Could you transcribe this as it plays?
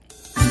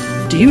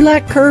Do you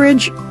lack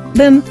courage?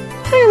 Then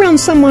hang around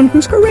someone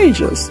who's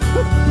courageous.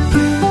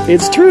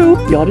 It's true.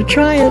 You ought to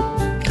try it.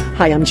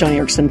 Hi, I'm Joni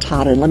Eareckson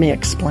Tada, and let me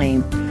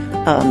explain.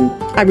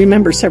 I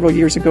remember several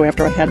years ago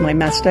after I had my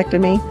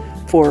mastectomy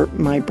for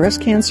my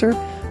breast cancer,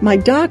 my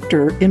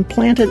doctor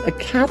implanted a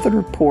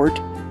catheter port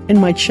in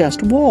my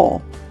chest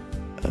wall.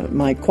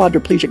 My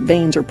quadriplegic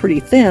veins are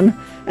pretty thin,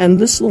 and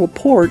this little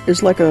port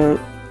is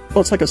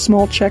it's like a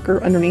small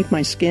checker underneath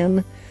my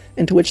skin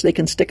into which they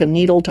can stick a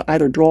needle to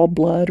either draw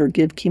blood or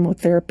give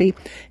chemotherapy.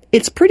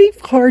 It's pretty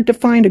hard to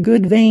find a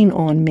good vein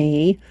on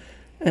me,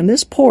 and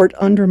this port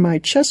under my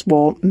chest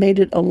wall made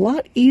it a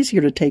lot easier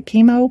to take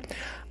chemo.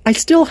 I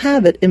still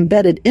have it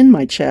embedded in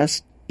my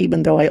chest,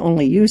 even though I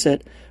only use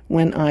it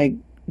when I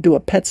do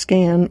a PET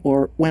scan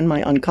or when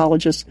my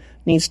oncologist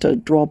needs to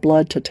draw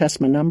blood to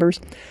test my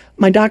numbers.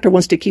 My doctor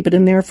wants to keep it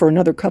in there for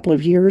another couple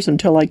of years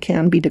until I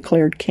can be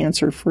declared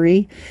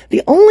cancer-free.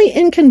 The only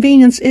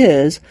inconvenience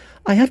is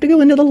I have to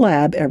go into the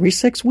lab every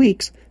 6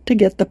 weeks to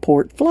get the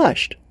port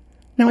flushed.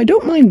 Now, I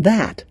don't mind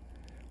that.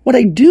 What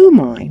I do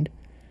mind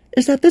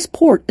is that this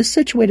port is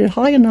situated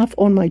high enough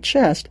on my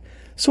chest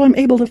so I'm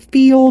able to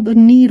feel the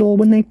needle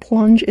when they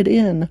plunge it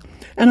in.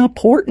 And a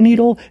port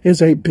needle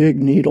is a big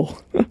needle.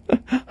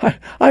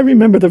 I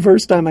remember the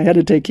first time I had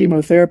to take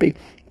chemotherapy.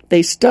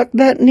 They stuck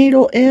that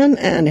needle in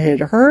and it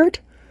hurt.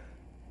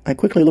 I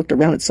quickly looked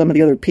around at some of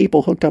the other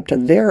people hooked up to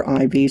their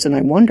IVs, and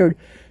I wondered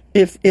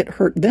if it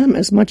hurt them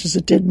as much as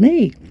it did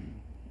me.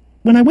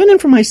 When I went in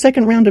for my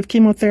second round of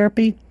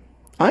chemotherapy,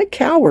 I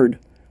cowered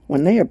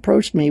when they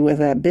approached me with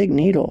that big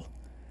needle.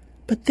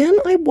 But then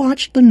I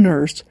watched the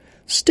nurse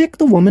stick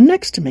the woman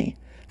next to me,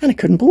 and I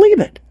couldn't believe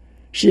it.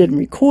 She didn't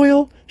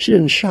recoil, she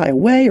didn't shy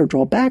away or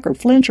draw back or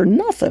flinch or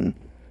nothing.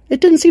 It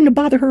didn't seem to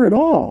bother her at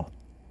all.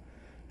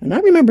 And I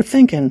remember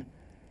thinking,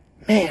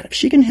 man, if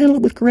she can handle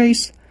it with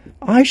grace,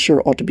 I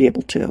sure ought to be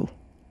able to.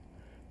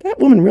 That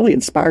woman really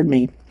inspired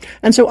me.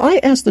 And so I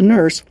asked the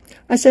nurse,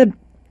 I said,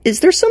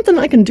 is there something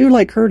I can do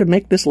like her to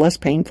make this less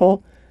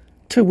painful?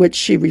 To which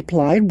she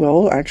replied,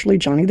 well, actually,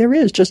 Johnny, there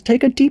is. Just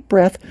take a deep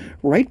breath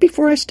right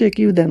before I stick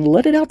you, then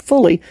let it out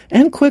fully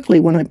and quickly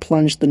when I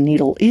plunge the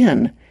needle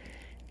in.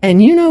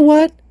 And you know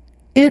what?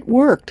 It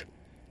worked.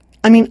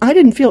 I mean, I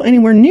didn't feel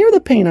anywhere near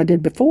the pain I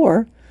did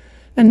before.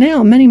 And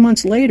now, many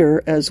months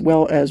later, as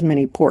well as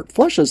many port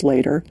flushes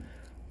later,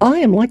 I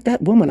am like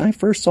that woman I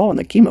first saw in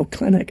the chemo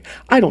clinic.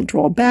 I don't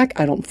draw back,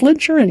 I don't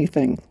flinch or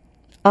anything.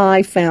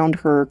 I found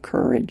her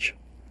courage.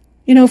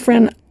 You know,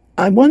 friend,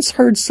 I once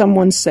heard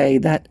someone say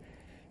that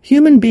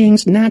human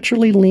beings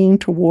naturally lean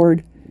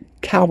toward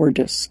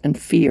cowardice and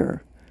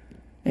fear.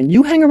 And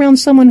you hang around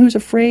someone who's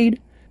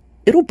afraid,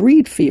 it'll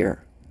breed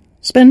fear.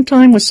 Spend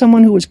time with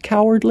someone who is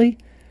cowardly,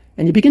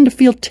 and you begin to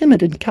feel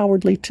timid and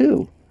cowardly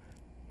too.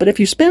 But if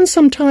you spend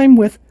some time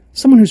with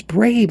someone who's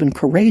brave and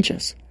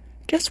courageous,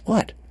 guess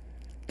what?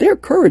 Their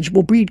courage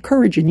will breed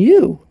courage in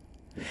you.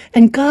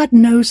 And God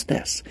knows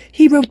this.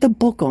 He wrote the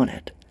book on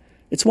it.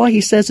 It's why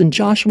he says in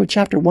Joshua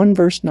chapter 1,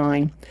 verse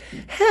 9,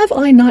 have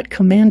I not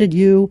commanded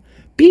you?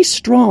 Be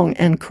strong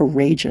and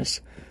courageous.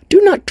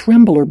 Do not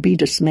tremble or be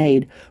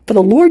dismayed, for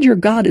the Lord your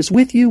God is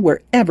with you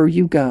wherever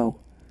you go.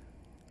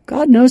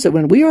 God knows that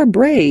when we are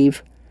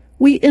brave,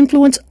 we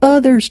influence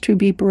others to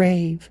be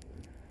brave.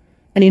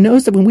 And he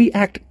knows that when we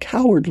act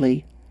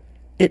cowardly,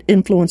 it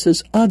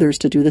influences others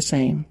to do the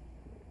same.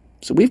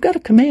 So we've got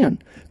a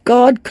command.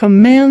 God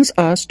commands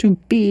us to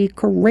be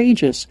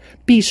courageous,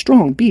 be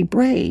strong, be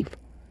brave.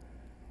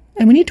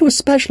 And we need to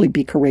especially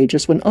be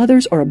courageous when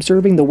others are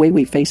observing the way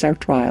we face our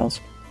trials,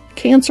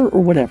 cancer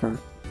or whatever.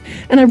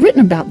 And I've written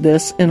about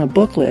this in a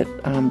booklet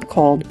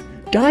called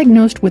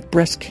Diagnosed with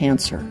Breast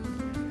Cancer.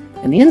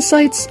 And the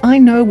insights I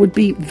know would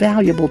be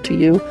valuable to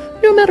you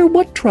no matter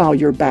what trial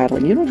you're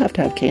battling. You don't have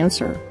to have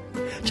cancer.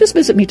 Just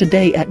visit me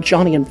today at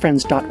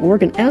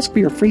johnnyandfriends.org and ask for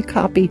your free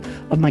copy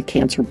of my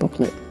cancer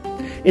booklet.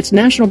 It's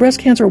National Breast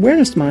Cancer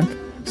Awareness Month,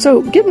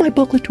 so give my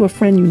booklet to a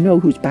friend you know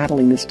who's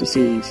battling this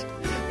disease.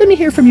 Let me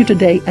hear from you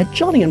today at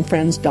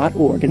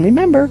johnnyandfriends.org. And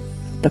remember,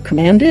 the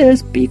command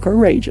is be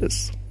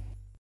courageous.